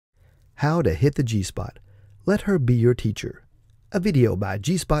How to Hit the G-Spot. Let Her Be Your Teacher. A video by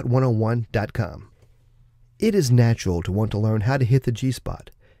gspot101.com. It is natural to want to learn how to hit the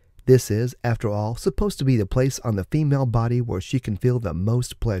G-spot. This is, after all, supposed to be the place on the female body where she can feel the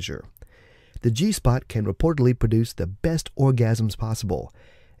most pleasure. The G-spot can reportedly produce the best orgasms possible,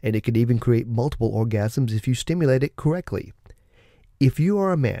 and it can even create multiple orgasms if you stimulate it correctly. If you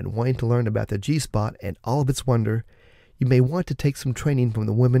are a man wanting to learn about the G-spot and all of its wonder, you may want to take some training from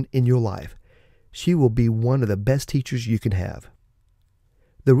the women in your life. She will be one of the best teachers you can have.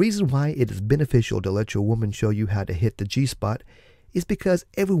 The reason why it is beneficial to let your woman show you how to hit the G-spot is because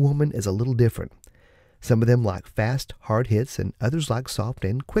every woman is a little different. Some of them like fast, hard hits, and others like soft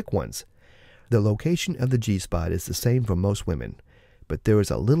and quick ones. The location of the G-spot is the same for most women, but there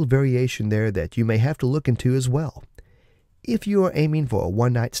is a little variation there that you may have to look into as well. If you are aiming for a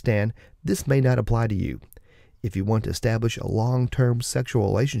one-night stand, this may not apply to you. If you want to establish a long-term sexual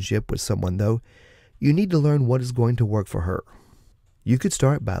relationship with someone, though, you need to learn what is going to work for her. You could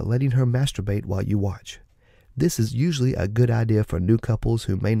start by letting her masturbate while you watch. This is usually a good idea for new couples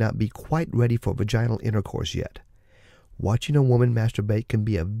who may not be quite ready for vaginal intercourse yet. Watching a woman masturbate can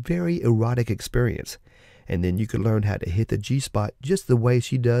be a very erotic experience, and then you can learn how to hit the G-spot just the way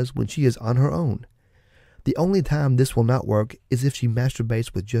she does when she is on her own. The only time this will not work is if she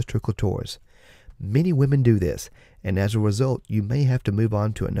masturbates with just her clitoris. Many women do this, and as a result, you may have to move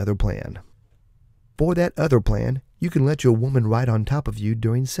on to another plan. For that other plan, you can let your woman ride on top of you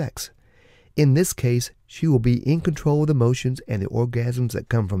during sex. In this case, she will be in control of the motions and the orgasms that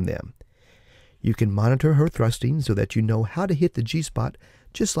come from them. You can monitor her thrusting so that you know how to hit the G-spot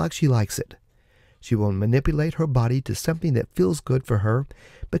just like she likes it. She will manipulate her body to something that feels good for her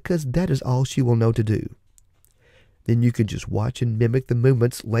because that is all she will know to do. Then you can just watch and mimic the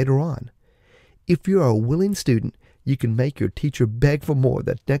movements later on. If you are a willing student, you can make your teacher beg for more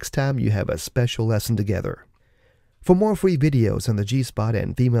the next time you have a special lesson together. For more free videos on the G-spot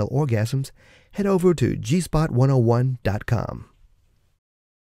and female orgasms, head over to gspot101.com.